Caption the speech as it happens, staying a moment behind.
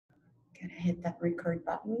Gotta hit that record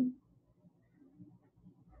button.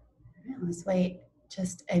 All right, let's wait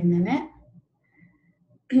just a minute.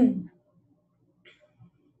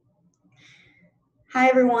 Hi,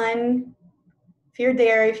 everyone. If you're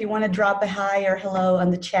there, if you want to drop a hi or hello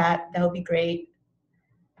on the chat, that would be great.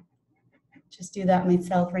 Just do that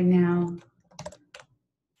myself right now.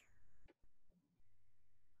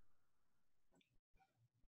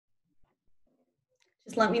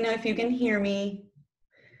 Just let me know if you can hear me.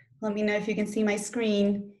 Let me know if you can see my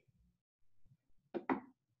screen.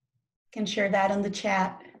 Can share that on the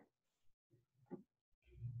chat.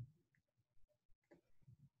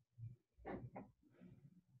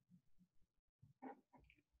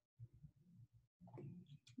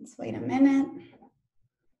 Let's wait a minute.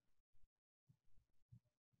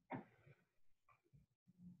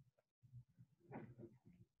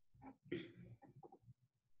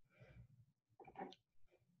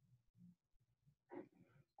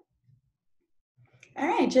 All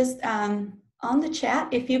right, just on the chat,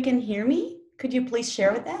 if you can hear me, could you please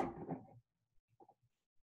share with that?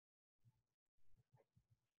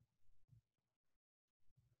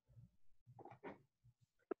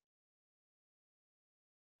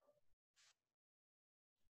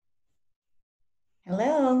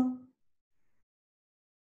 Hello?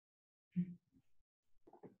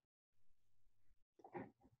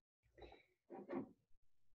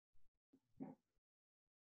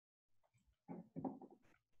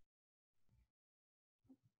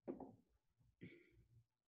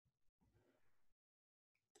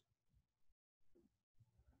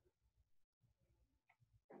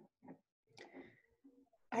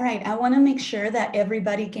 All right, I want to make sure that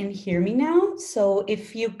everybody can hear me now. So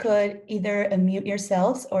if you could either unmute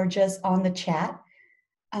yourselves or just on the chat,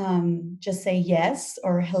 just say yes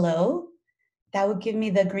or hello. That would give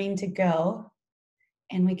me the green to go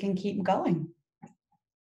and we can keep going.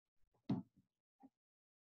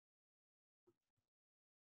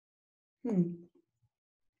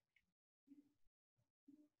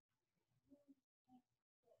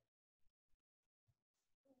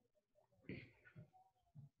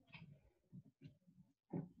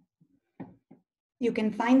 You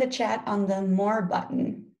can find the chat on the More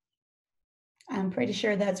button. I'm pretty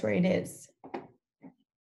sure that's where it is.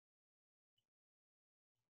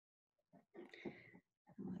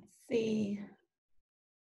 Let's see.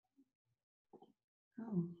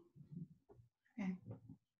 Oh, okay.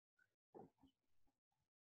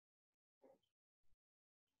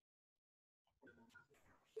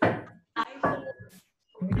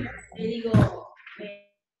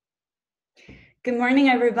 Good morning,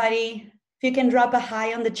 everybody. If you can drop a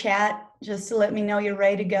hi on the chat, just to let me know you're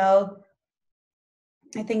ready to go.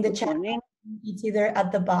 I think the chat is either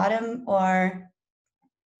at the bottom or,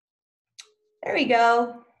 there we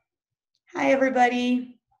go. Hi,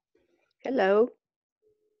 everybody. Hello.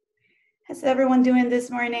 How's everyone doing this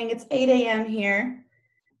morning? It's 8 a.m. here.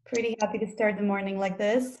 Pretty happy to start the morning like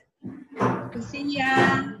this. Lucia,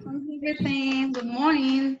 how's everything? Good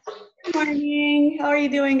morning. Good morning. How are you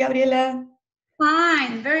doing, Gabriela?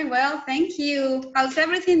 Fine, very well, thank you. How's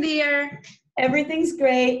everything there? Everything's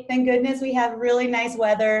great. Thank goodness we have really nice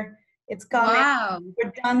weather. It's coming. Wow.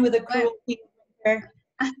 We're done with the cruel heat winter.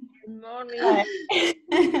 Good morning.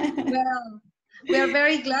 Well, we are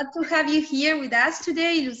very glad to have you here with us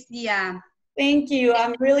today, Lucia. Thank you.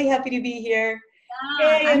 I'm really happy to be here.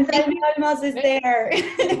 Yay, and Almas is there.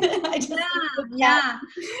 Yeah.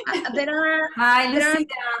 Hi, Lucia.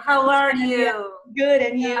 How are you? Good,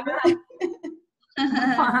 and you?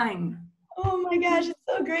 I'm fine. Oh my gosh, it's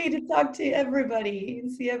so great to talk to everybody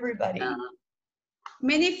and see everybody.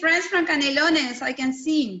 Many friends from Canelones, I can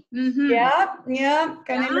see. Yeah,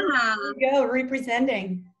 Canelones, there you go,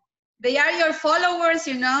 representing. They are your followers,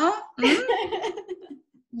 you know?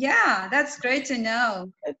 Yeah, that's great to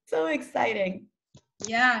know. It's so exciting.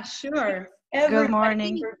 Yeah, sure. Everybody Good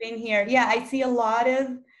morning for being here. Yeah, I see a lot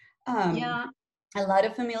of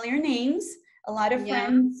familiar names, a lot of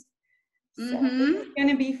friends. So this is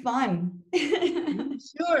gonna be fun.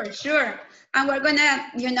 Sure. And we're gonna,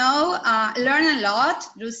 learn a lot,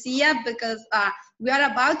 Lucia, because we are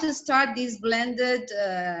about to start this blended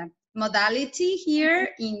modality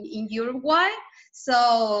here in Uruguay.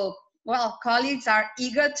 So, well, colleagues are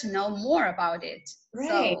eager to know more about it.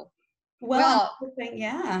 Right. So, Well,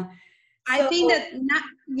 I think that,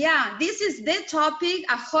 this is the topic,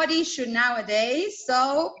 a hot issue nowadays.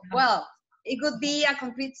 So, well, it could be a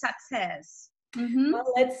complete success.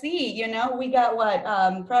 Well, let's see. We got what,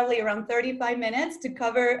 probably around 35 minutes to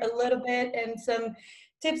cover a little bit and some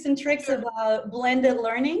tips and tricks about blended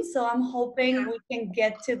learning. So I'm hoping we can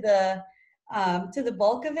get to the to the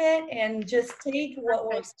bulk of it and just take what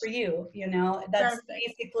works for you, you know, that's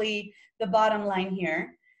basically the bottom line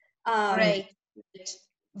here. Great.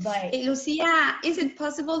 But hey, Lucia, is it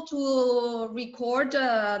possible to record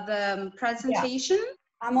the presentation? Yeah,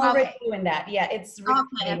 I'm already doing that. Yeah, it's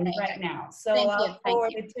recording right now. So I'll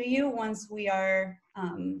forward it to you once we are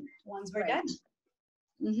once we're done.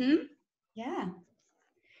 Yeah.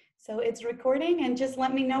 So it's recording, and just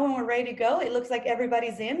let me know when we're ready to go. It looks like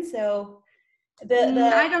everybody's in. So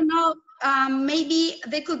I don't know. Maybe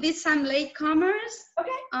there could be some latecomers.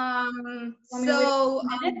 Okay. So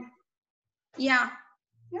yeah.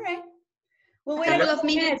 All right. Well, wait a couple of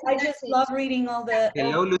minutes. I just love reading all the.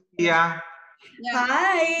 Hello, Lucia. Yeah.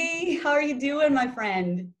 Hi. How are you doing, my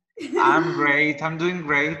friend? I'm great. I'm doing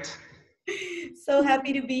great. So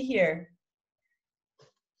happy to be here.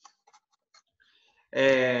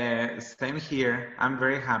 Same here. I'm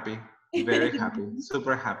very happy. Very happy.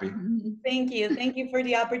 Super happy. Thank you. Thank you for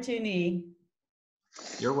the opportunity.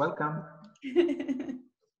 You're welcome.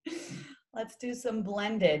 Let's do some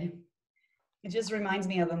blended. It just reminds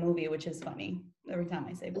me of a movie, which is funny every time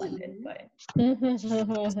I say blended, but it's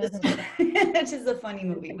just a funny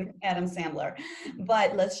movie with Adam Sandler.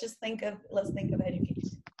 But let's think of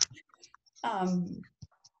education.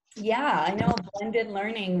 Yeah, I know blended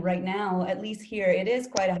learning right now, at least here, it is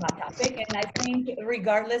quite a hot topic. And I think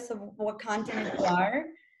regardless of what continent you are,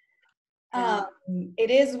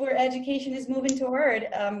 it is where education is moving toward.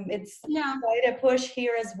 It's quite a push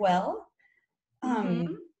here as well.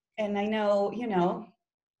 And I know, you know,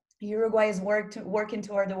 Uruguay is working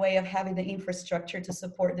toward the way of having the infrastructure to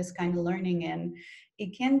support this kind of learning, and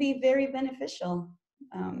it can be very beneficial.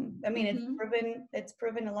 I mean, it's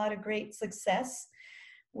proven a lot of great success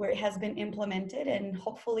where it has been implemented, and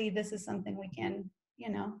hopefully this is something we can, you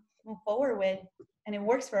know, move forward with, and it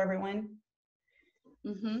works for everyone.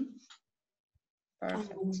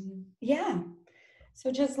 Perfect. Yeah.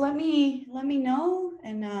 So just let me know,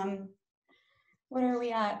 and what are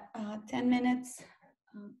we at? 10 minutes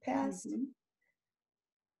past. I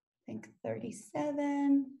think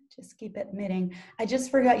 37. Just keep admitting. I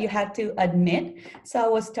just forgot you had to admit. So I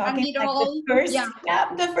was talking like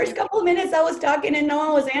the first couple of minutes I was talking and no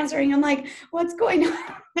one was answering. I'm like, what's going on?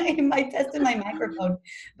 I tested my microphone,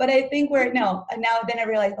 but I think then I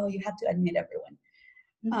realized, oh, you have to admit everyone.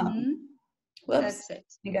 Whoops. That's it.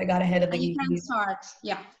 I think I got ahead of the game. You can start.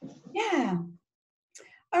 Yeah. Yeah.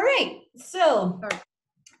 All right. So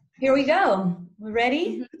here we go. We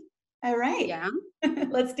ready? All right. Yeah.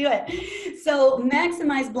 Let's do it. So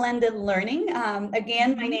maximize blended learning.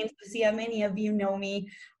 Again, my name's Lucia. Many of you know me.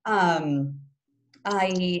 I'm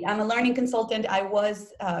a learning consultant. I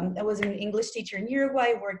was an English teacher in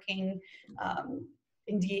Uruguay, working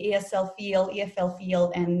in the EFL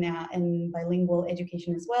field, and bilingual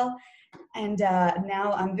education as well. And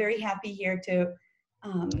now I'm very happy here to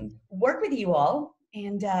work with you all.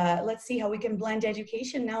 And let's see how we can blend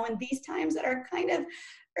education now in these times that are kind of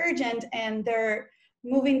urgent, and they're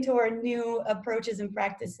moving toward new approaches and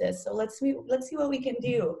practices. So let's see what we can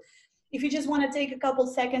do. If you just want to take a couple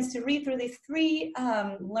seconds to read through these 3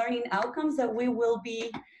 learning outcomes that we will be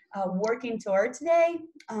working toward today.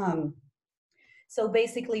 So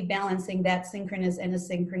basically balancing that synchronous and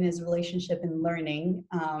asynchronous relationship in learning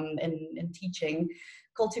and teaching,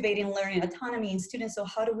 cultivating learning autonomy in students. So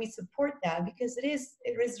how do we support that? Because it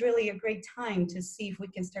is really a great time to see if we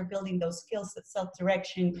can start building those skills of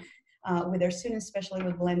self-direction with our students, especially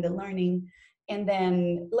with blended learning. And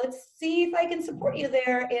then let's see if I can support you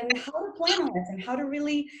there in how to plan on it and how to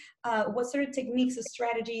really, what sort of techniques or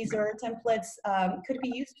strategies or templates could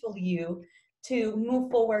be useful to you to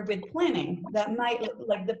move forward with planning. That might,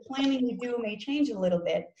 like the planning you do may change a little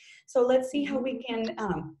bit. So let's see how we can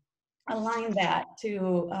align that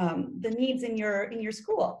to the needs in your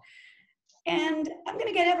school. And I'm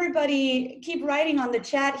gonna get everybody, keep writing on the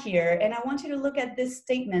chat here, and I want you to look at this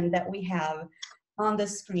statement that we have on the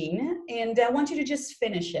screen, and I want you to just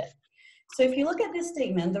finish it. So if you look at this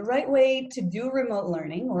statement, the right way to do remote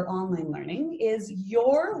learning or online learning is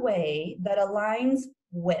your way that aligns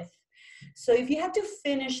with. So if you have to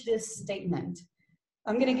finish this statement,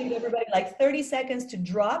 I'm gonna give everybody like 30 seconds to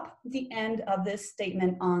drop the end of this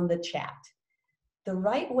statement on the chat. The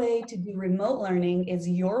right way to do remote learning is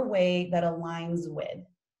your way that aligns with.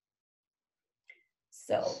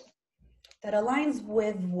 So that aligns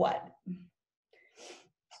with what?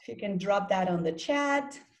 If you can drop that on the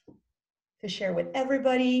chat to share with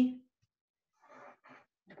everybody.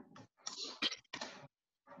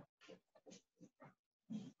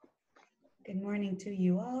 Good morning to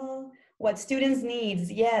you all. What students'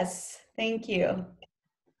 needs? Yes, thank you.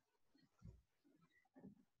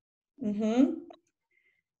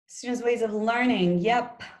 Students' ways of learning.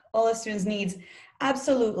 Yep, all the students' needs.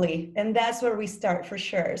 Absolutely, and that's where we start for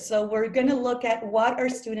sure. So we're gonna look at what our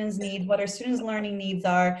students need, what our students' learning needs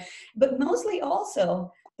are, but mostly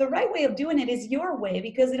also the right way of doing it is your way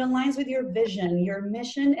because it aligns with your vision, your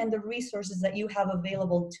mission, and the resources that you have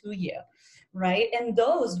available to you, right? And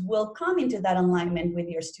those will come into that alignment with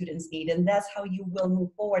your students' need, and that's how you will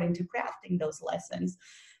move forward into crafting those lessons.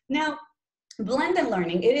 Now, blended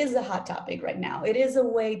learning, it is a hot topic right now. It is a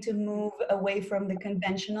way to move away from the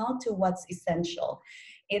conventional to what's essential.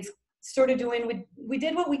 It's sort of doing, we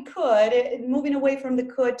did what we could, moving away from the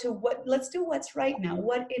could to what, let's do what's right now,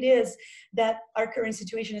 what it is that our current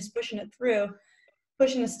situation is pushing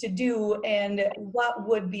us to do, and what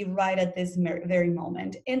would be right at this very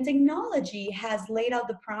moment. And technology has laid out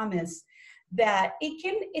the promise that it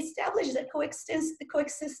can establish that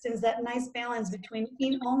coexistence, that nice balance between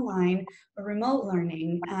online or remote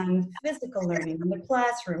learning and physical learning in the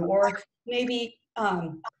classroom, or maybe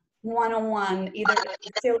one-on-one, either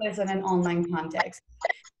still is in an online context.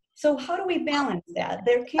 So how do we balance that?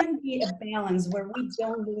 There can be a balance where we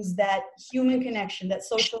don't lose that human connection, that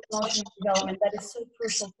social emotional development that is so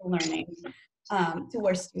crucial to learning to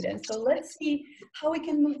our students. So let's see how we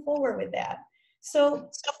can move forward with that.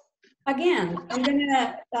 So again, I'm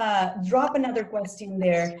gonna drop another question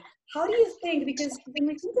there. How do you think, because when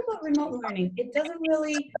we think about remote learning, it doesn't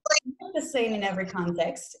really look the same in every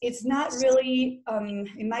context. It's not really,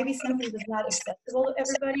 it might be something that's not accessible to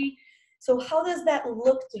everybody. So how does that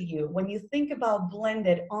look to you when you think about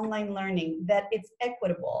blended online learning, that it's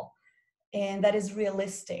equitable and that is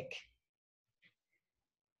realistic?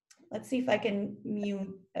 Let's see if I can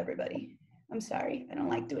mute everybody. I'm sorry, I don't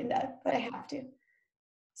like doing that, but I have to,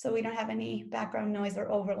 so we don't have any background noise or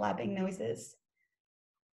overlapping noises.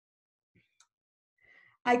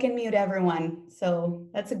 I can mute everyone, so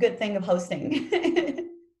that's a good thing of hosting.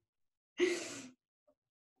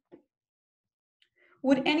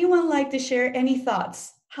 Would anyone like to share any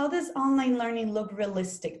thoughts? How does online learning look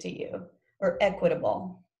realistic to you or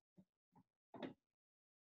equitable?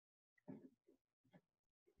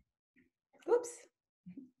 Oops.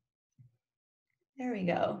 There we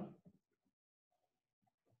go.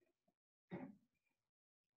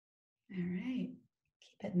 All right,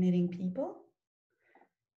 keep admitting people.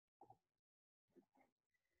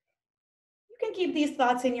 You can keep these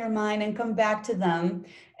thoughts in your mind and come back to them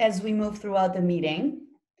as we move throughout the meeting.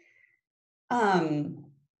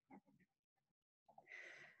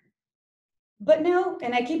 But no,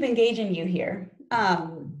 and I keep engaging you here,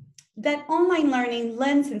 that online learning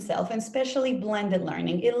lends itself, and especially blended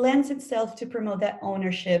learning, it lends itself to promote that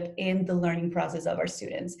ownership in the learning process of our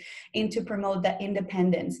students, and to promote that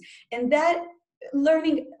independence. And that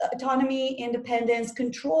learning autonomy, independence,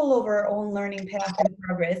 control over our own learning path and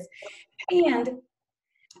progress. And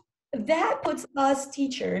that puts us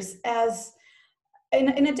teachers as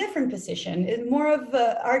in a different position, more of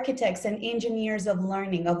architects and engineers of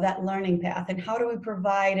learning, of that learning path, and how do we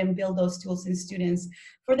provide and build those tools in students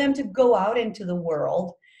for them to go out into the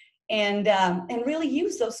world and really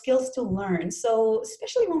use those skills to learn. So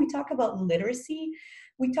especially when we talk about literacy,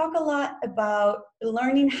 we talk a lot about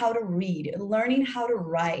learning how to read, learning how to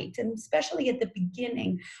write, and especially at the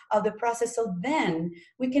beginning of the process. So then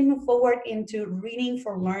we can move forward into reading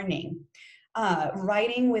for learning,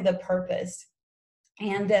 writing with a purpose.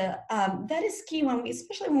 And that is key when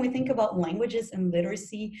especially when we think about languages and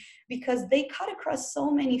literacy, because they cut across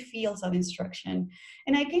so many fields of instruction.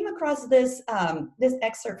 And I came across this, this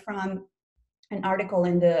excerpt from an article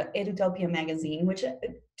in the Edutopia magazine, which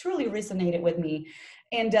truly resonated with me.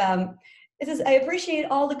 And it says, I appreciate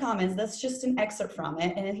all the comments. That's just an excerpt from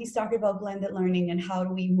it. And he's talking about blended learning and how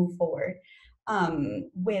do we move forward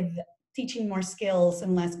with teaching more skills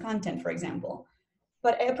and less content, for example.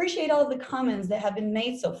 But I appreciate all of the comments that have been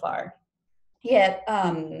made so far. Yet,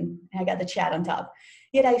 I got the chat on top.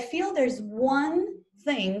 Yet I feel there's one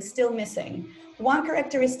thing still missing. One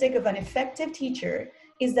characteristic of an effective teacher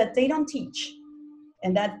is that they don't teach.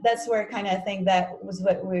 And that's where kind of I think that was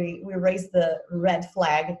what we raised the red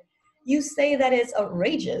flag. You say that is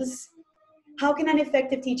outrageous. How can an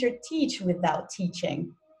effective teacher teach without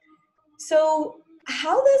teaching? So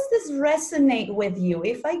how does this resonate with you?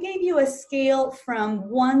 If I gave you a scale from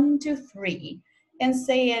 1 to 3 and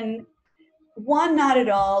saying 1, not at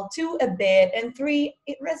all, 2, a bit, and 3,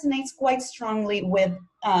 it resonates quite strongly with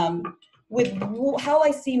how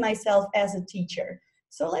I see myself as a teacher.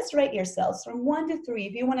 So let's rate yourselves from 1 to 3.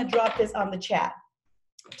 If you want to drop this on the chat.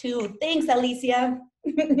 2, thanks, Alicia.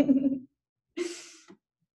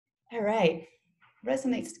 All right,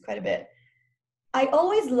 resonates quite a bit. I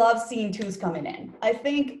always love seeing 2s coming in. I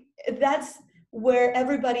think that's where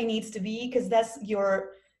everybody needs to be, because that's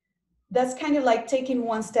kind of like taking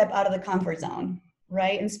one step out of the comfort zone,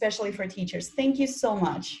 right? And especially for teachers. Thank you so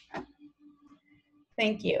much.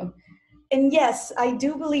 Thank you. And yes, I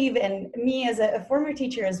do believe, in me as a former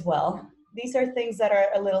teacher as well, these are things that are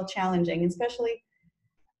a little challenging, especially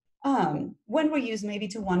when we use maybe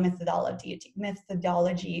to one methodology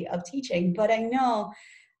of teaching. But I know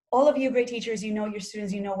all of you great teachers, you know your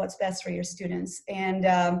students, you know what's best for your students. And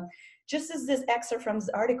just as this excerpt from this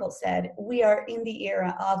article said, we are in the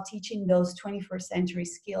era of teaching those 21st century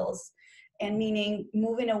skills, and meaning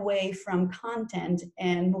moving away from content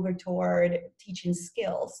and moving toward teaching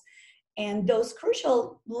skills. And those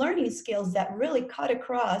crucial learning skills that really cut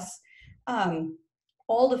across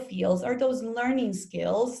all the fields are those learning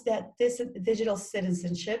skills, that this digital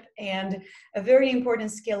citizenship, and a very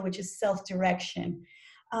important skill, which is self-direction.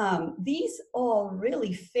 These all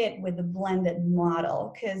really fit with the blended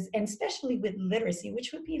model, and especially with literacy,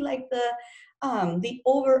 which would be like the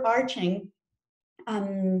overarching,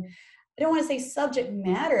 I don't want to say subject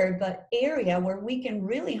matter, but area where we can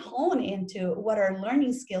really hone into what are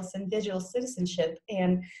learning skills and digital citizenship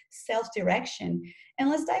and self-direction. And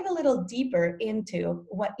let's dive a little deeper into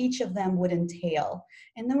what each of them would entail.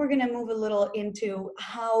 And then we're going to move a little into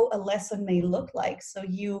how a lesson may look like, so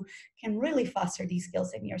you can really foster these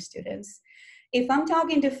skills in your students. If I'm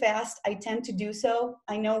talking too fast, I tend to do so.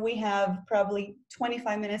 I know we have probably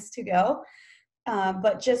 25 minutes to go,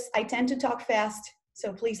 but I tend to talk fast.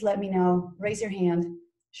 So please let me know, raise your hand,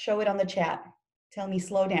 show it on the chat. Tell me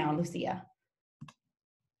slow down, Lucia.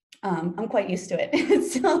 I'm quite used to it.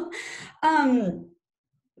 So,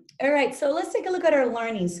 all right, so let's take a look at our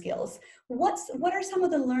learning skills. What are some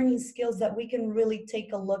of the learning skills that we can really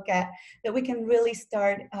take a look at, that we can really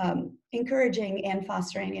start encouraging and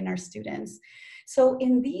fostering in our students? So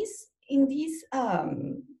in this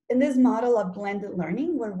model of blended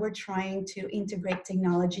learning, where we're trying to integrate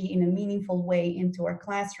technology in a meaningful way into our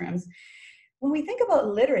classrooms, when we think about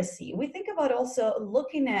literacy, we think about also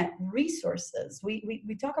looking at resources.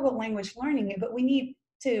 We talk about language learning, but we need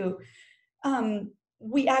to,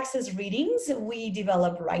 we access readings, we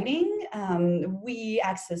develop writing, we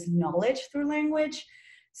access knowledge through language.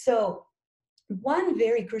 So one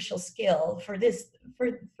very crucial skill for this,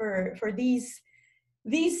 for these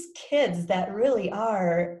kids that really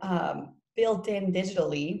are built in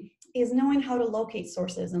digitally, is knowing how to locate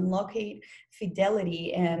sources and locate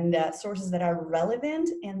fidelity and sources that are relevant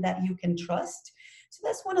and that you can trust. So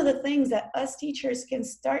that's one of the things that us teachers can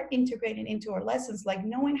start integrating into our lessons, like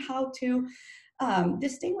knowing how to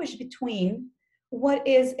distinguish between what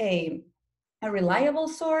is a reliable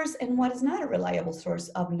source and what is not a reliable source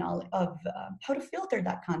of knowledge, of how to filter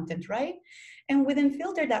that content, right? And within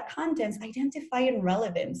filter that content, identifying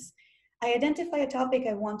relevance. I identify a topic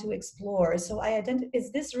I want to explore. So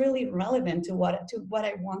is this really relevant to what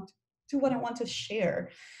I want to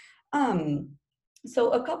share?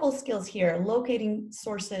 So a couple skills here: locating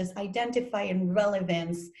sources, identifying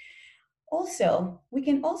relevance. Also, we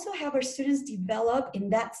can also have our students develop, in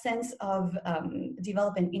that sense of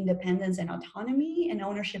developing independence and autonomy and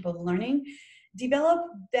ownership of learning, develop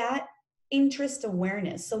that interest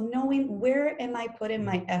awareness. So knowing, where am I putting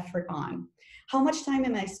my effort on? How much time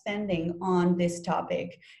am I spending on this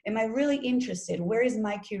topic? Am I really interested? Where is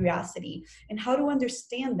my curiosity? And how to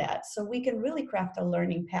understand that, so we can really craft a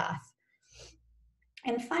learning path.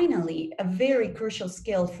 And finally, a very crucial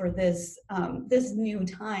skill for this new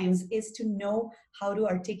times is to know how to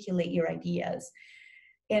articulate your ideas.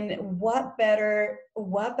 And what better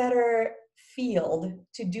field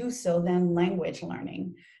to do so than language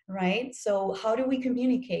learning, right? So how do we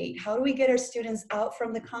communicate? How do we get our students out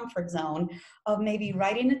from the comfort zone of maybe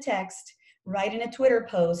writing a text, writing a Twitter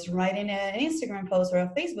post, writing an Instagram post or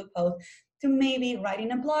a Facebook post, to maybe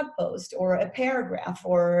writing a blog post or a paragraph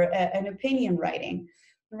or an opinion writing,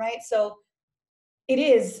 right? So it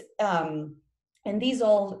is, and these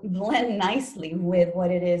all blend nicely with what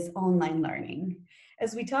it is online learning.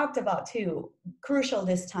 As we talked about too, crucial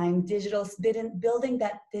this time, building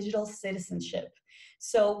that digital citizenship.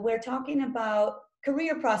 So we're talking about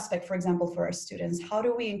career prospect, for example, for our students. How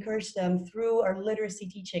do we encourage them through our literacy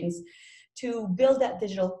teachings to build that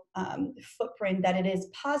digital footprint, that it is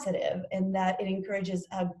positive and that it encourages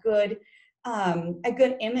a good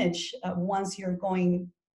image once you're going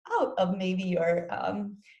out of maybe your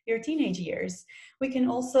teenage years. We can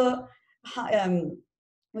also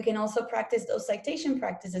We can also practice those citation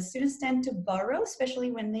practices. Students tend to borrow,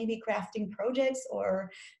 especially when maybe crafting projects or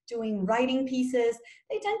doing writing pieces.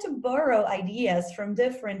 They tend to borrow ideas from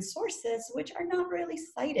different sources, which are not really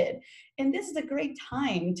cited. And this is a great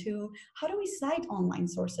time to, how do we cite online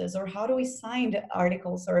sources, or how do we cite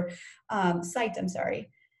articles, or cite, I'm sorry.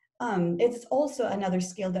 It's also another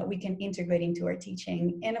skill that we can integrate into our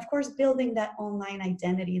teaching. And of course, building that online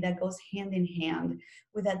identity that goes hand in hand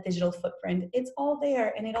with that digital footprint. It's all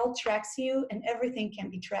there and it all tracks you, and everything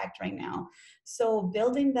can be tracked right now. So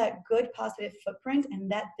building that good positive footprint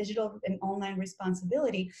and that digital and online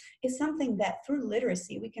responsibility is something that through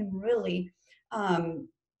literacy we can really,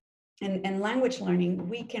 and language learning,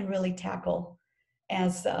 we can really tackle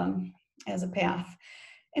as a path.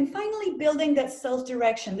 And finally, building that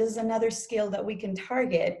self-direction. This is another skill that we can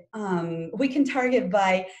target. We can target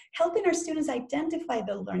by helping our students identify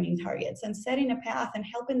the learning targets and setting a path and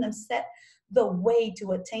helping them set the way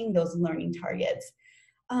to attain those learning targets.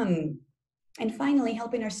 And finally,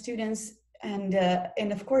 helping our students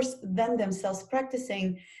and of course them themselves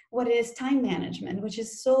practicing what is time management, which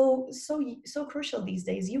is so crucial these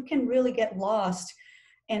days. You can really get lost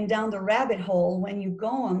and down the rabbit hole when you go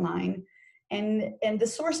online. And the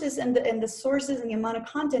sources and the sources and the amount of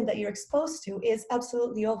content that you're exposed to is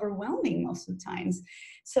absolutely overwhelming most of the times.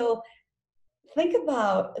 So think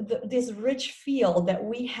about this rich field that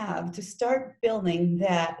we have to start building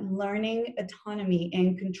that learning autonomy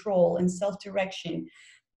and control and self-direction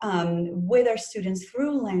with our students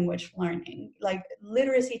through language learning. Like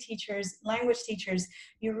literacy teachers, language teachers,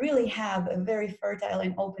 you really have a very fertile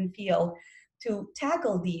and open field to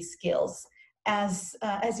tackle these skills as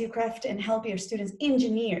you craft and help your students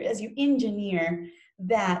engineer, as you engineer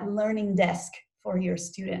that learning desk for your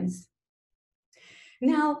students.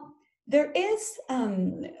 Now, there is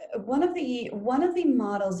one of the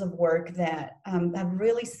models of work that I've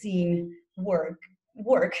really seen work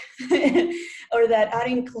or that are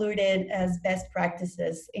included as best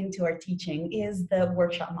practices into our teaching is the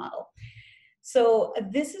workshop model. So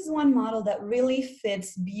this is one model that really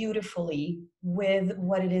fits beautifully with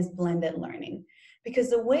what it is blended learning,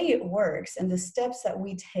 because the way it works and the steps that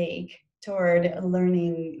we take toward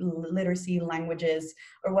learning literacy, languages,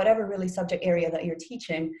 or whatever really subject area that you're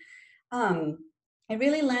teaching, it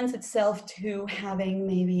really lends itself to having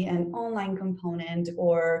maybe an online component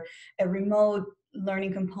or a remote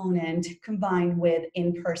learning component combined with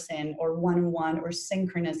in-person or one-on-one or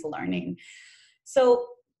synchronous learning. So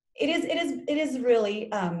it is really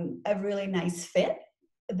a really nice fit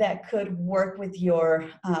that could work with your,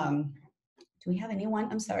 do we have anyone?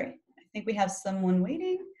 I'm sorry, I think we have someone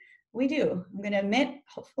waiting. We do. I'm gonna admit,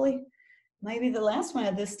 hopefully, might be the last one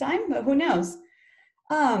at this time, but who knows?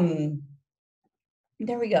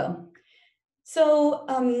 There we go. So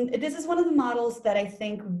this is one of the models that I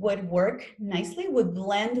think would work nicely, would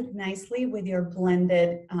blend nicely with your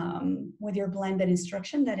blended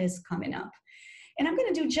instruction that is coming up. And I'm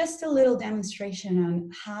going to do just a little demonstration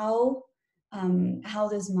on how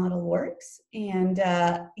this model works, and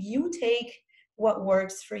you take what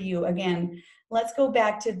works for you. Again, let's go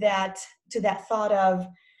back to that thought of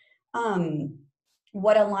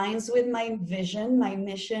what aligns with my vision, my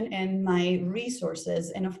mission, and my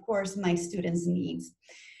resources, and of course, my students' needs.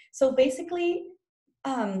 So basically,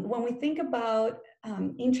 when we think about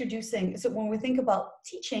when we think about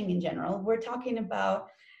teaching in general, we're talking about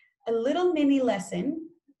a little mini lesson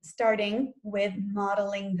starting with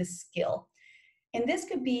modeling the skill. And this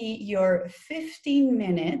could be your 15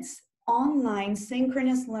 minutes online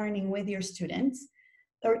synchronous learning with your students,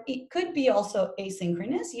 or it could be also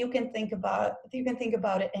asynchronous. You can think about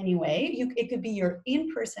it anyway. It could be your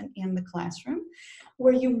in-person in the classroom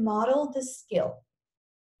where you model the skill,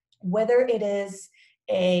 whether it is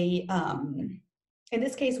a, in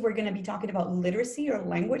this case, we're gonna be talking about literacy or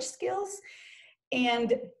language skills.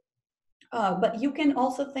 And but you can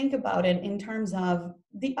also think about it in terms of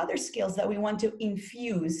the other skills that we want to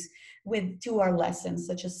infuse to our lessons,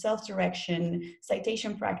 such as self-direction,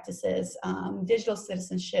 citation practices, digital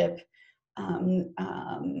citizenship,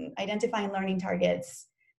 identifying learning targets,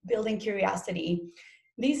 building curiosity.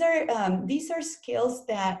 These are skills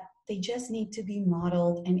that they just need to be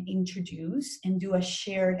modeled and introduced and do a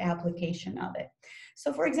shared application of it.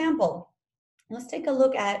 So for example, let's take a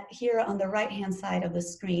look at here on the right-hand side of the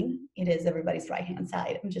screen. It is everybody's right-hand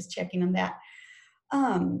side. I'm just checking on that.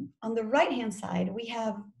 On the right-hand side, we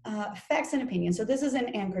have facts and opinions. So this is an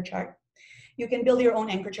anchor chart. You can build your own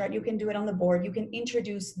anchor chart. You can do it on the board. You can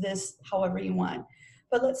introduce this however you want.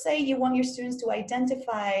 But let's say you want your students to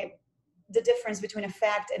identify the difference between a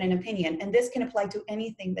fact and an opinion. And this can apply to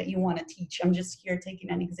anything that you want to teach. I'm just here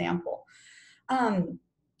taking an example.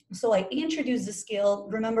 So I introduce the skill.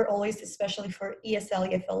 Remember always, especially for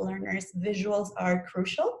ESL, EFL learners, visuals are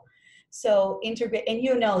crucial. So integrate, and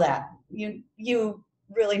you know that, you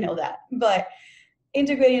really know that, but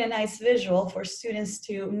integrating a nice visual for students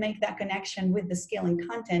to make that connection with the skill and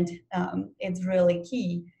content, it's really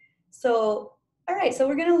key. So, all right, so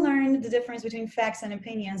we're gonna learn the difference between facts and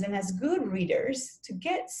opinions, and as good readers, to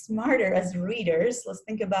get smarter as readers, let's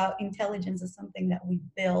think about intelligence as something that we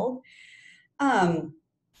build.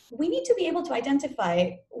 We need to be able to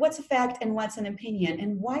identify what's a fact and what's an opinion.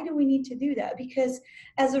 And why do we need to do that? Because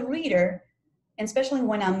as a reader, and especially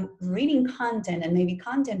when I'm reading content and maybe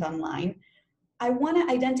content online, I want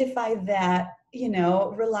to identify that,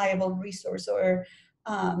 reliable resource or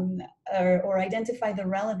identify the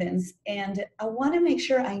relevance. And I want to make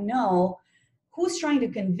sure I know who's trying to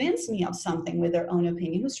convince me of something with their own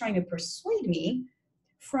opinion, who's trying to persuade me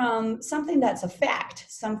from something that's a fact,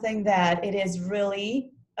 something that it is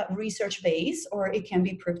really research-based, or it can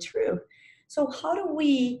be proved true. So how do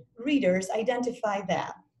we readers identify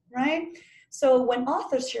that, right? So when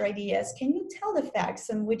authors share ideas, can you tell the facts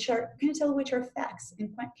and can you tell which are facts and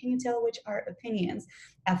can you tell which are opinions?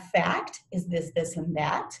 A fact is this, this, and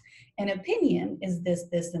that. An opinion is this,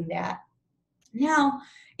 this, and that. Now,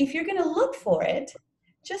 if you're going to look for it,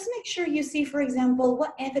 just make sure you see, for example,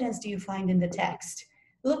 what evidence do you find in the text?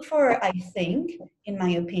 Look for I think, in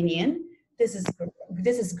my opinion, this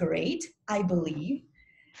is great, I believe.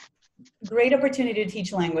 Great opportunity to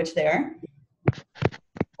teach language there.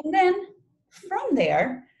 And then from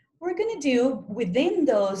there, we're going to do, within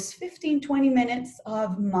those 15, 20 minutes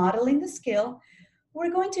of modeling the skill, we're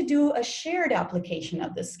going to do a shared application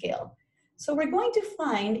of the skill. So we're going to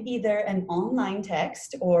find either an online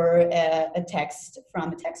text or a text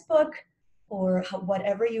from a textbook or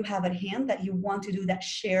whatever you have at hand that you want to do that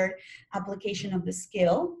shared application of the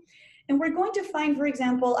skill. And we're going to find, for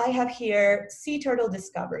example, I have here sea turtle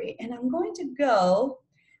discovery, and I'm going to go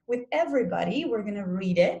with everybody, we're going to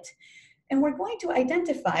read it, and we're going to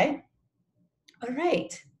identify, all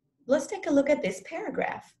right, let's take a look at this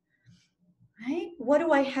paragraph. Right? What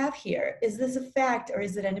do I have here? Is this a fact or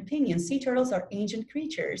is it an opinion? Sea turtles are ancient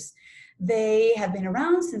creatures. They have been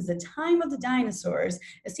around since the time of the dinosaurs.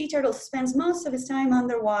 A sea turtle spends most of his time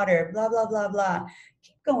underwater, blah, blah, blah, blah.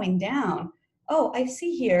 Keep going down. Oh, I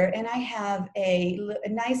see here, and I have a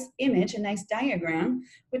nice image, a nice diagram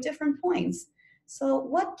with different points. So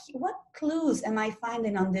what clues am I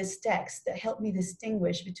finding on this text that help me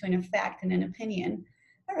distinguish between a fact and an opinion?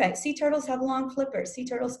 All right, sea turtles have long flippers. Sea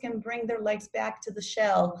turtles can bring their legs back to the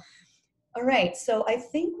shell. All right, so I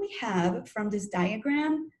think we have from this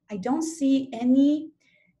diagram, I don't see any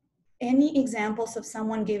examples of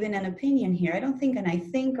someone giving an opinion here. I don't think an I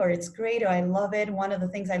think or it's great or I love it. One of the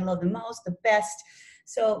things I love the most, the best.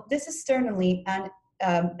 So this is certainly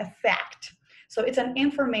a fact. So it's an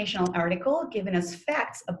informational article giving us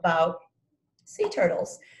facts about sea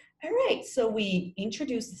turtles. All right, so we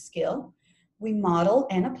introduced the skill. We modeled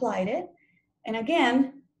and applied it. And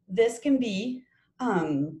again, this can be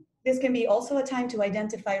also a time to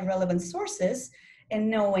identify relevant sources and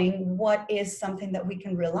knowing what is something that we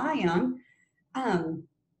can rely on. And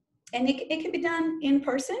it can be done in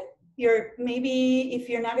person. Maybe if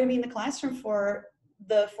you're not going to be in the classroom for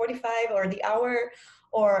the 45 or the hour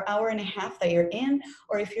or hour and a half that you're in,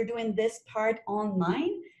 or if you're doing this part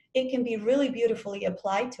online, it can be really beautifully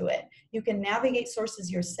applied to it. You can navigate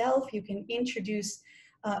sources yourself. You can introduce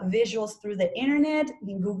visuals through the internet. I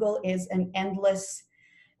mean, Google is an endless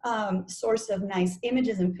source of nice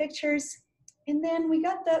images and pictures. And then we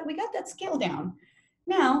got that scale down.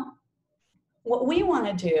 Now, what we want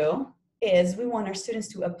to do is we want our students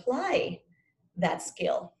to apply that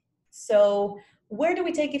skill. So where do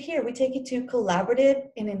we take it here? We take it to collaborative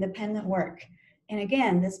and independent work. And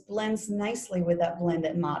again, this blends nicely with that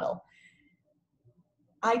blended model.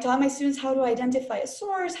 I taught my students how to identify a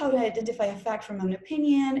source, how to identify a fact from an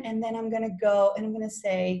opinion, and then I'm going to go and I'm going to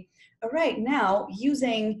say, all right, now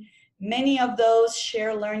using many of those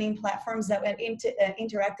share learning platforms, that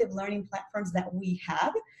interactive learning platforms that we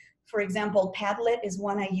have. For example, Padlet is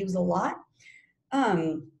one I use a lot.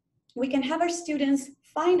 We can have our students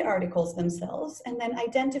find articles themselves and then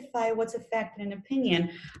identify what's a fact and an opinion.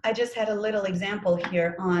 I just had a little example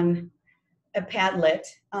here on a Padlet.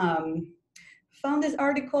 Found this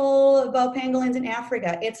article about pangolins in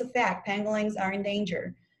Africa. It's a fact, pangolins are in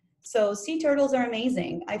danger. So sea turtles are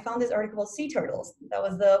amazing. I found this article about sea turtles. That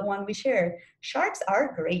was the one we shared. Sharks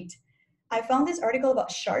are great. I found this article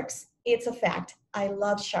about sharks. It's a fact. I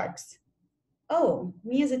love sharks. Oh,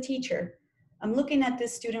 me as a teacher, I'm looking at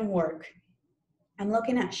this student work. I'm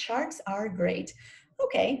looking at sharks are great.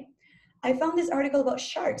 Okay, I found this article about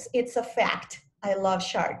sharks. It's a fact. I love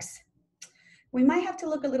sharks. We might have to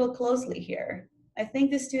look a little closely here. I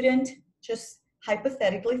think the student, just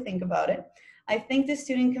hypothetically think about it, I think the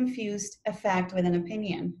student confused a fact with an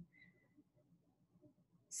opinion.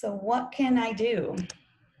 So what can I do?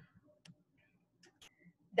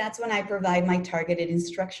 That's when I provide my targeted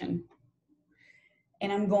instruction.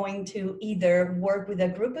 And I'm going to either work with a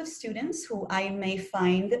group of students who I may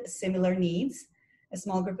find similar needs, a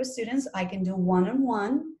small group of students. I can do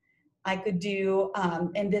one-on-one. I could do,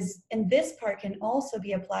 and this part can also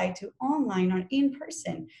be applied to online or in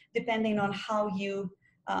person, depending on how you're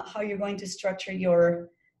going to structure your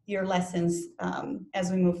lessons as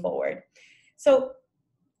we move forward. So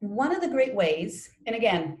one of the great ways, and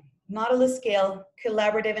again, model a scale,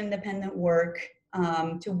 collaborative, independent work,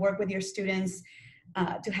 to work with your students,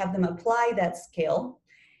 to have them apply that skill.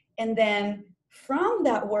 And then from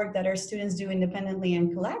that work that our students do independently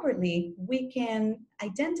and collaboratively, we can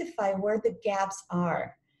identify where the gaps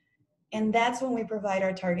are. And that's when we provide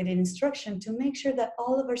our targeted instruction to make sure that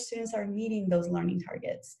all of our students are meeting those learning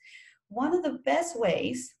targets. One of the best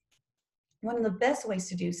ways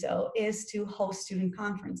to do so is to host student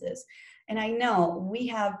conferences. And I know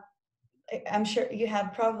I'm sure you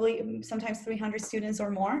have probably sometimes 300 students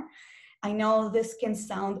or more. I know this can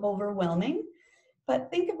sound overwhelming, but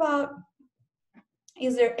think about,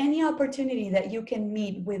 is there any opportunity that you can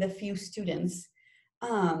meet with a few students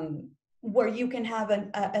where you can have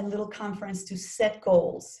a little conference to set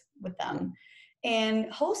goals with them? And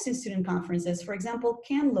hosting student conferences, for example,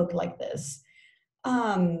 can look like this.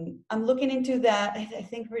 I'm looking into that. I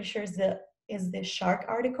think pretty sure is the shark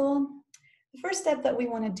article. The first step that we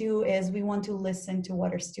want to do is we want to listen to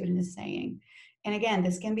what our student is saying. And again,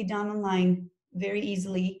 this can be done online very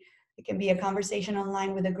easily. It can be a conversation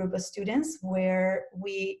online with a group of students where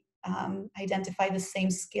we identify the same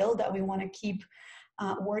skill that we want to keep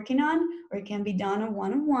working on, or it can be done a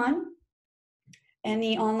one-on-one.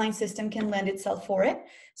 Any online system can lend itself for it.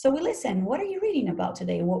 So we listen, what are you reading about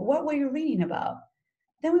today? What were you reading about?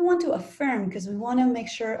 Then we want to affirm, because we want to make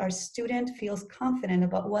sure our student feels confident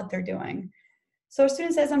about what they're doing. So our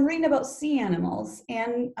student says, I'm reading about sea animals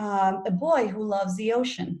and a boy who loves the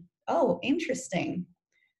ocean. Oh, interesting.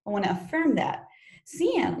 I want to affirm that.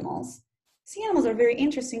 Sea animals are very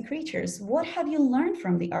interesting creatures. What have you learned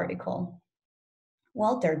from the article?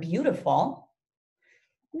 Well, they're beautiful.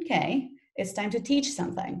 Okay, it's time to teach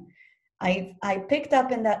something. I picked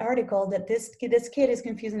up in that article that this kid is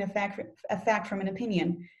confusing a fact from an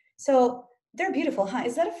opinion. So they're beautiful, huh?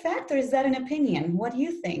 Is that a fact or is that an opinion? What do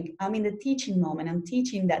you think? I'm in the teaching moment. I'm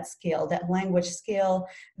teaching that skill, that language skill,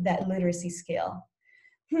 that literacy skill.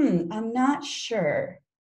 I'm not sure.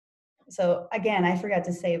 So again, I forgot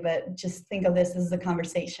to say, but just think of this as a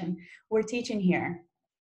conversation. We're teaching here.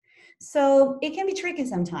 So it can be tricky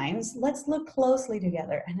sometimes. Let's look closely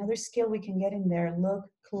together. Another skill we can get in there, look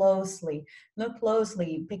closely. Look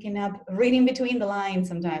closely, picking up, reading between the lines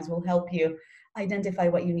sometimes will help you identify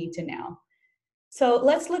what you need to know. So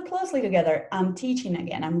let's look closely together. I'm teaching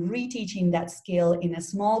again. I'm reteaching that skill in a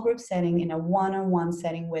small group setting, in a one-on-one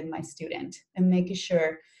setting with my student, and making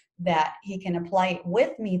sure that he can apply it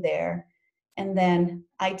with me there. And then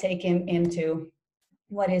I take him into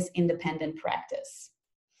what is independent practice.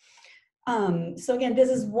 So again, this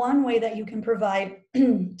is one way that you can provide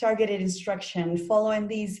targeted instruction, following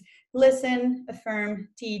these listen, affirm,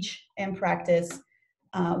 teach, and practice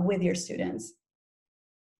with your students.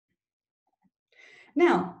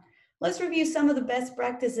 Now, let's review some of the best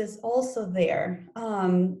practices also there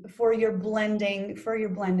for your blending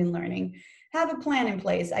learning. Have a plan in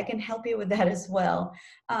place. I can help you with that as well.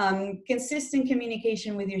 Consistent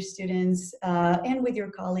communication with your students and with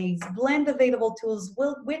your colleagues. Blend available tools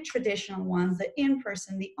with traditional ones, the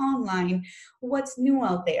in-person, the online, what's new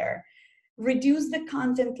out there. Reduce the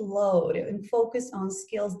content load and focus on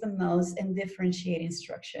skills the most and differentiate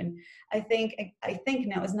instruction. I think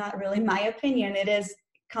now is not really my opinion. It is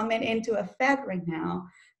coming into effect right now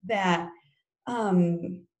that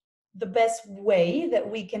the best way that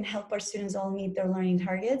we can help our students all meet their learning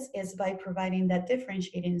targets is by providing that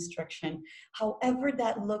differentiated instruction. However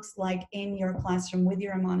that looks like in your classroom with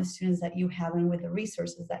your amount of students that you have and with the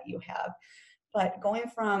resources that you have. But going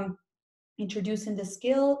from introducing the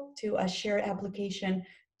skill to a shared application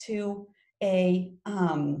to a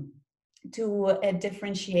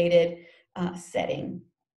differentiated setting.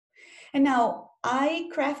 And now I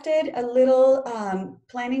crafted a little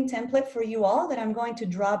planning template for you all that I'm going to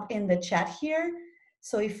drop in the chat here.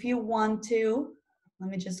 So if you want to, let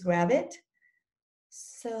me just grab it.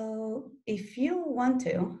 So if you want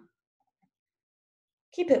to,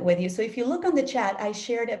 keep it with you. So if you look on the chat, I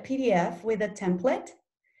shared a PDF with a template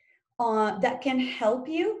that can help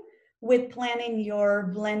you with planning your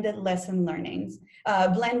blended lesson learnings,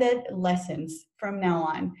 blended lessons from now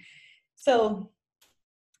on. So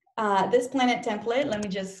this Planet template, let me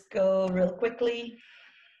just go real quickly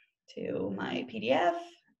to my PDF.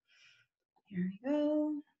 Here we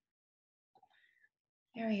go.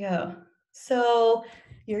 There we go. So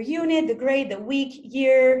your unit, the grade, the week,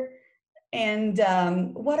 year, and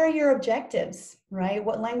what are your objectives, right?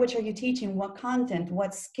 What language are you teaching? What content?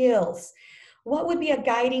 What skills? What would be a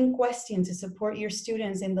guiding question to support your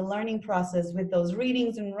students in the learning process with those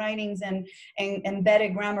readings and writings and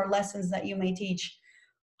embedded grammar lessons that you may teach?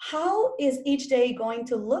 How is each day going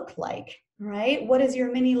to look like, right? What is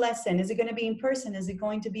your mini lesson? Is it going to be in person? Is it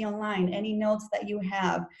going to be online? Any notes that you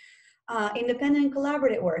have? Independent and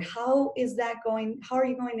collaborative work, how is that going? How are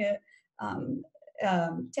you going to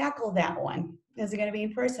tackle that one? Is it going to be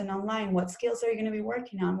in person, online? What skills are you going to be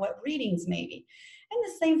working on? What readings maybe? And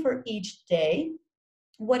the same for each day.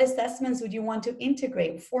 What assessments would you want to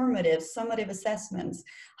integrate? Formative, summative assessments.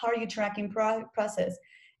 How are you tracking process?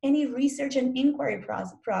 Any research and inquiry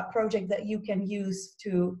project that you can use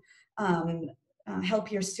to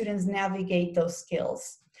help your students navigate those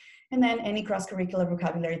skills. And then any cross-curricular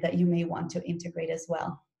vocabulary that you may want to integrate as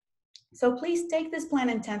well. So please take this plan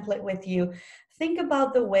and template with you. Think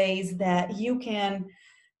about the ways that you can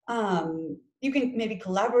maybe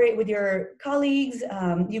collaborate with your colleagues.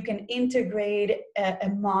 You can integrate a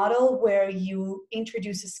model where you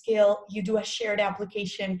introduce a skill, you do a shared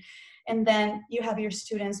application, and then you have your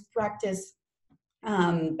students practice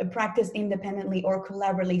independently or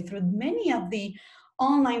collaboratively through many of the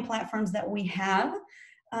online platforms that we have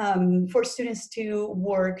for students to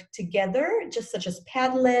work together, just such as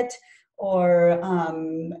Padlet, or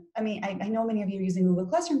I mean, I know many of you are using Google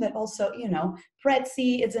Classroom, but also, you know,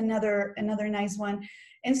 Prezi is another nice one.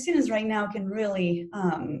 And students right now can really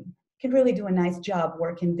do a nice job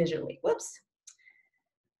working digitally. Whoops.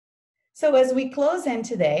 So as we close in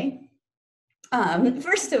today,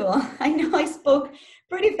 first of all, I know I spoke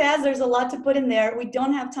pretty fast. There's a lot to put in there. We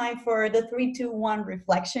don't have time for the 3, 2, 1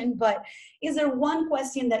 reflection, but is there one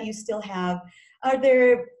question that you still have? Are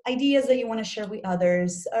there ideas that you want to share with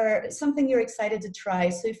others, or something you're excited to try?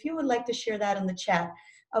 So if you would like to share that in the chat,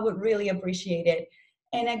 I would really appreciate it.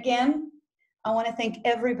 And again, I want to thank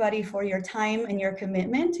everybody for your time and your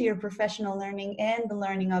commitment to your professional learning and the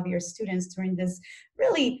learning of your students during this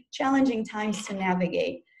really challenging times to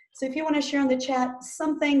navigate. So if you want to share in the chat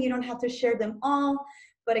something, you don't have to share them all.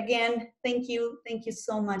 But again, thank you. Thank you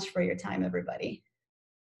so much for your time, everybody.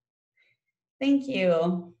 Thank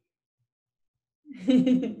you.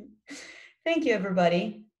 Thank you,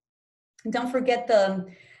 everybody. Don't forget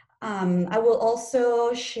I will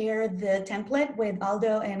also share the template with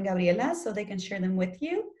Aldo and Gabriela so they can share them with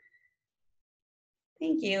you.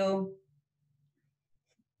 Thank you.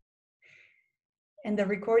 And the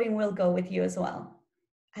recording will go with you as well.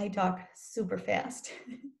 I talk super fast.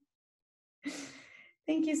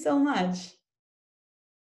 Thank you so much.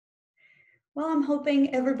 Well, I'm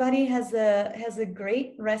hoping everybody has a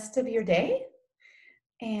great rest of your day.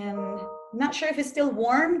 And I'm not sure if it's still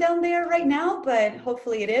warm down there right now, but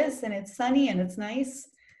hopefully it is, and it's sunny and it's nice.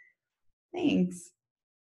 Thanks.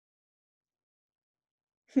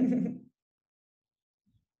 And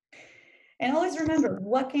always remember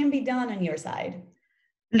what can be done on your side.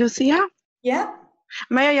 Lucia? Yeah?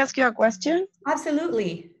 May I ask you a question?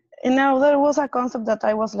 Absolutely. And now there was a concept that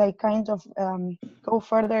I was like kind of go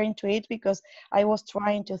further into it because I was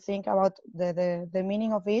trying to think about the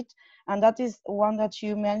meaning of it. And that is one that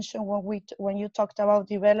you mentioned when you talked about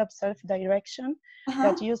develop self-direction,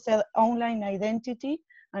 that you said online identity.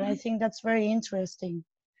 And I think that's very interesting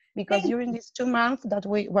because during these 2 months that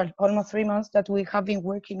almost 3 months that we have been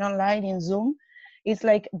working online in Zoom, it's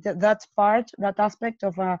like that aspect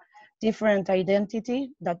of a different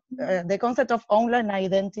identity, that the concept of online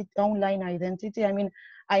identity. I mean,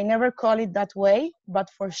 I never call it that way, but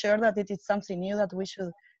for sure that it is something new that we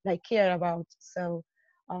should like care about. So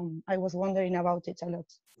I was wondering about it a lot.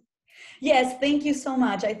 Yes, thank you so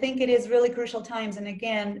much. I think it is really crucial times. And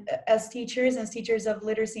again, as teachers of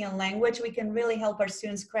literacy and language, we can really help our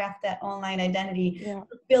students craft that online identity,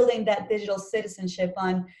 building that digital citizenship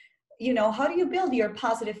on, you know, how do you build your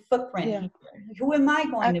positive footprint? Who am I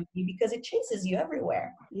going to be? Because it chases you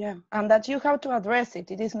everywhere. Yeah, and that you have to address it.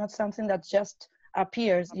 It is not something that just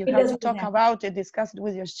appears. You have to talk about it, discuss it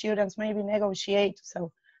with your students, maybe negotiate.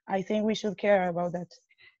 So I think we should care about that.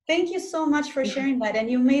 Thank you so much for sharing that. And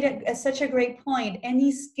you made such a great point.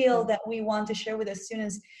 Any skill that we want to share with the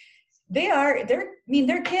students,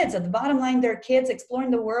 they're kids. At the bottom line, they're kids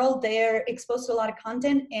exploring the world. They're exposed to a lot of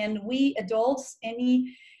content, and we adults,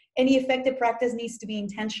 any effective practice needs to be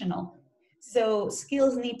intentional. So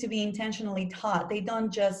skills need to be intentionally taught. They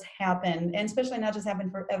don't just happen, and especially not just happen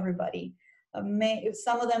for everybody.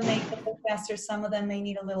 Some of them may go faster, some of them may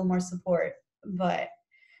need a little more support. But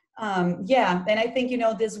yeah, and I think, you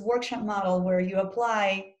know, this workshop model where you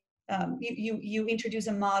apply, you introduce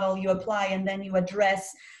a model, you apply, and then you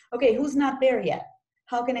address, okay, who's not there yet?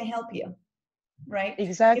 How can I help you? Right?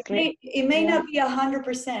 Exactly. It may not be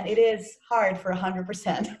 100%. It is hard for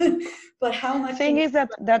 100%. But how much? Thing is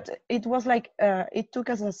that it was like it took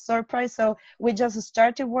us a surprise. So we just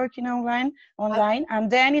started working online, and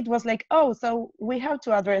then it was like, oh, so we have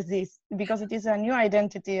to address this because it is a new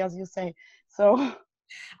identity, as you say. So.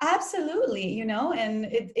 Absolutely, you know, and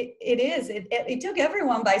it took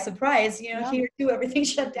everyone by surprise, you know. Here too, everything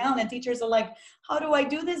shut down, and teachers are like, how do I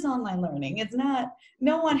do this online learning? It's not,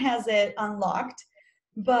 no one has it unlocked,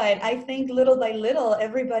 but I think little by little,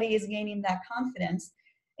 everybody is gaining that confidence.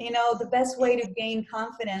 You know, the best way to gain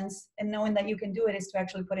confidence and knowing that you can do it is to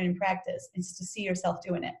actually put it in practice. It's to see yourself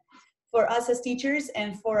doing it, for us as teachers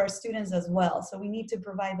and for our students as well. So we need to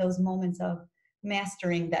provide those moments of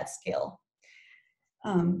mastering that skill.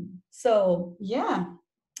 So yeah,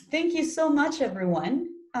 thank you so much, everyone.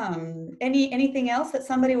 Anything else that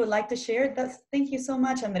somebody would like to share? Thank you so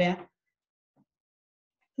much, Andrea.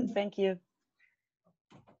 Thank you.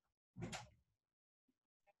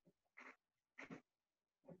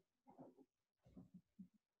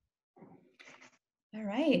 All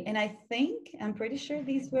right, and I'm pretty sure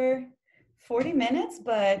these were 40 minutes,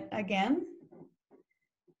 but again,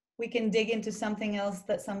 we can dig into something else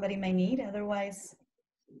that somebody may need. Otherwise,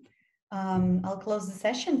 I'll close the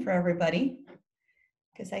session for everybody,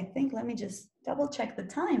 because I think, let me just double check the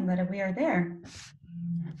time that we are there.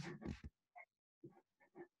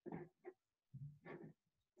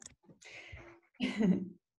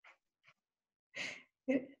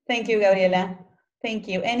 Thank you, Gabriela. Thank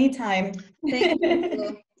you. Anytime. Thank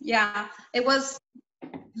you. Yeah, it was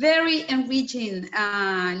very enriching,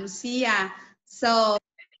 Lucia. So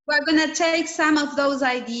we're going to take some of those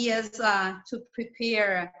ideas to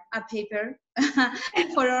prepare a paper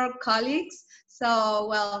for our colleagues. So,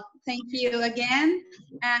 well, thank you again.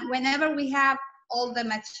 And whenever we have all the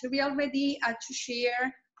material ready to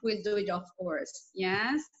share, we'll do it, of course.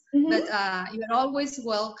 Yes. But you're always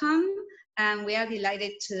welcome, and we are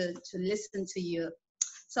delighted to listen to you.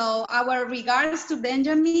 So our regards to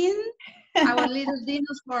Benjamin, our little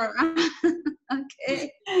dinosaur.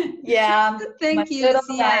 Okay. Yeah. Thank you.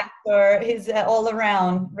 He's all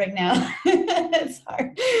around right now. It's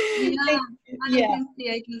hard. Yeah. I can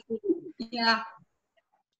see. Yeah.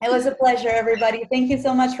 It was a pleasure, everybody. Thank you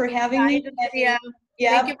so much for having me. Yeah.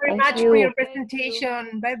 Thank you very much for your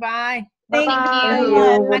presentation. Bye-bye. Thank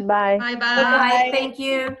you. Goodbye. Bye-bye. Thank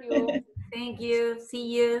you. Thank you. See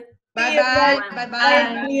you. Bye-bye. Bye,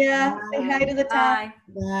 Bye-bye. Leah. Say hi to the top.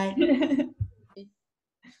 Bye. Bye.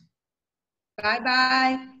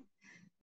 Bye-bye.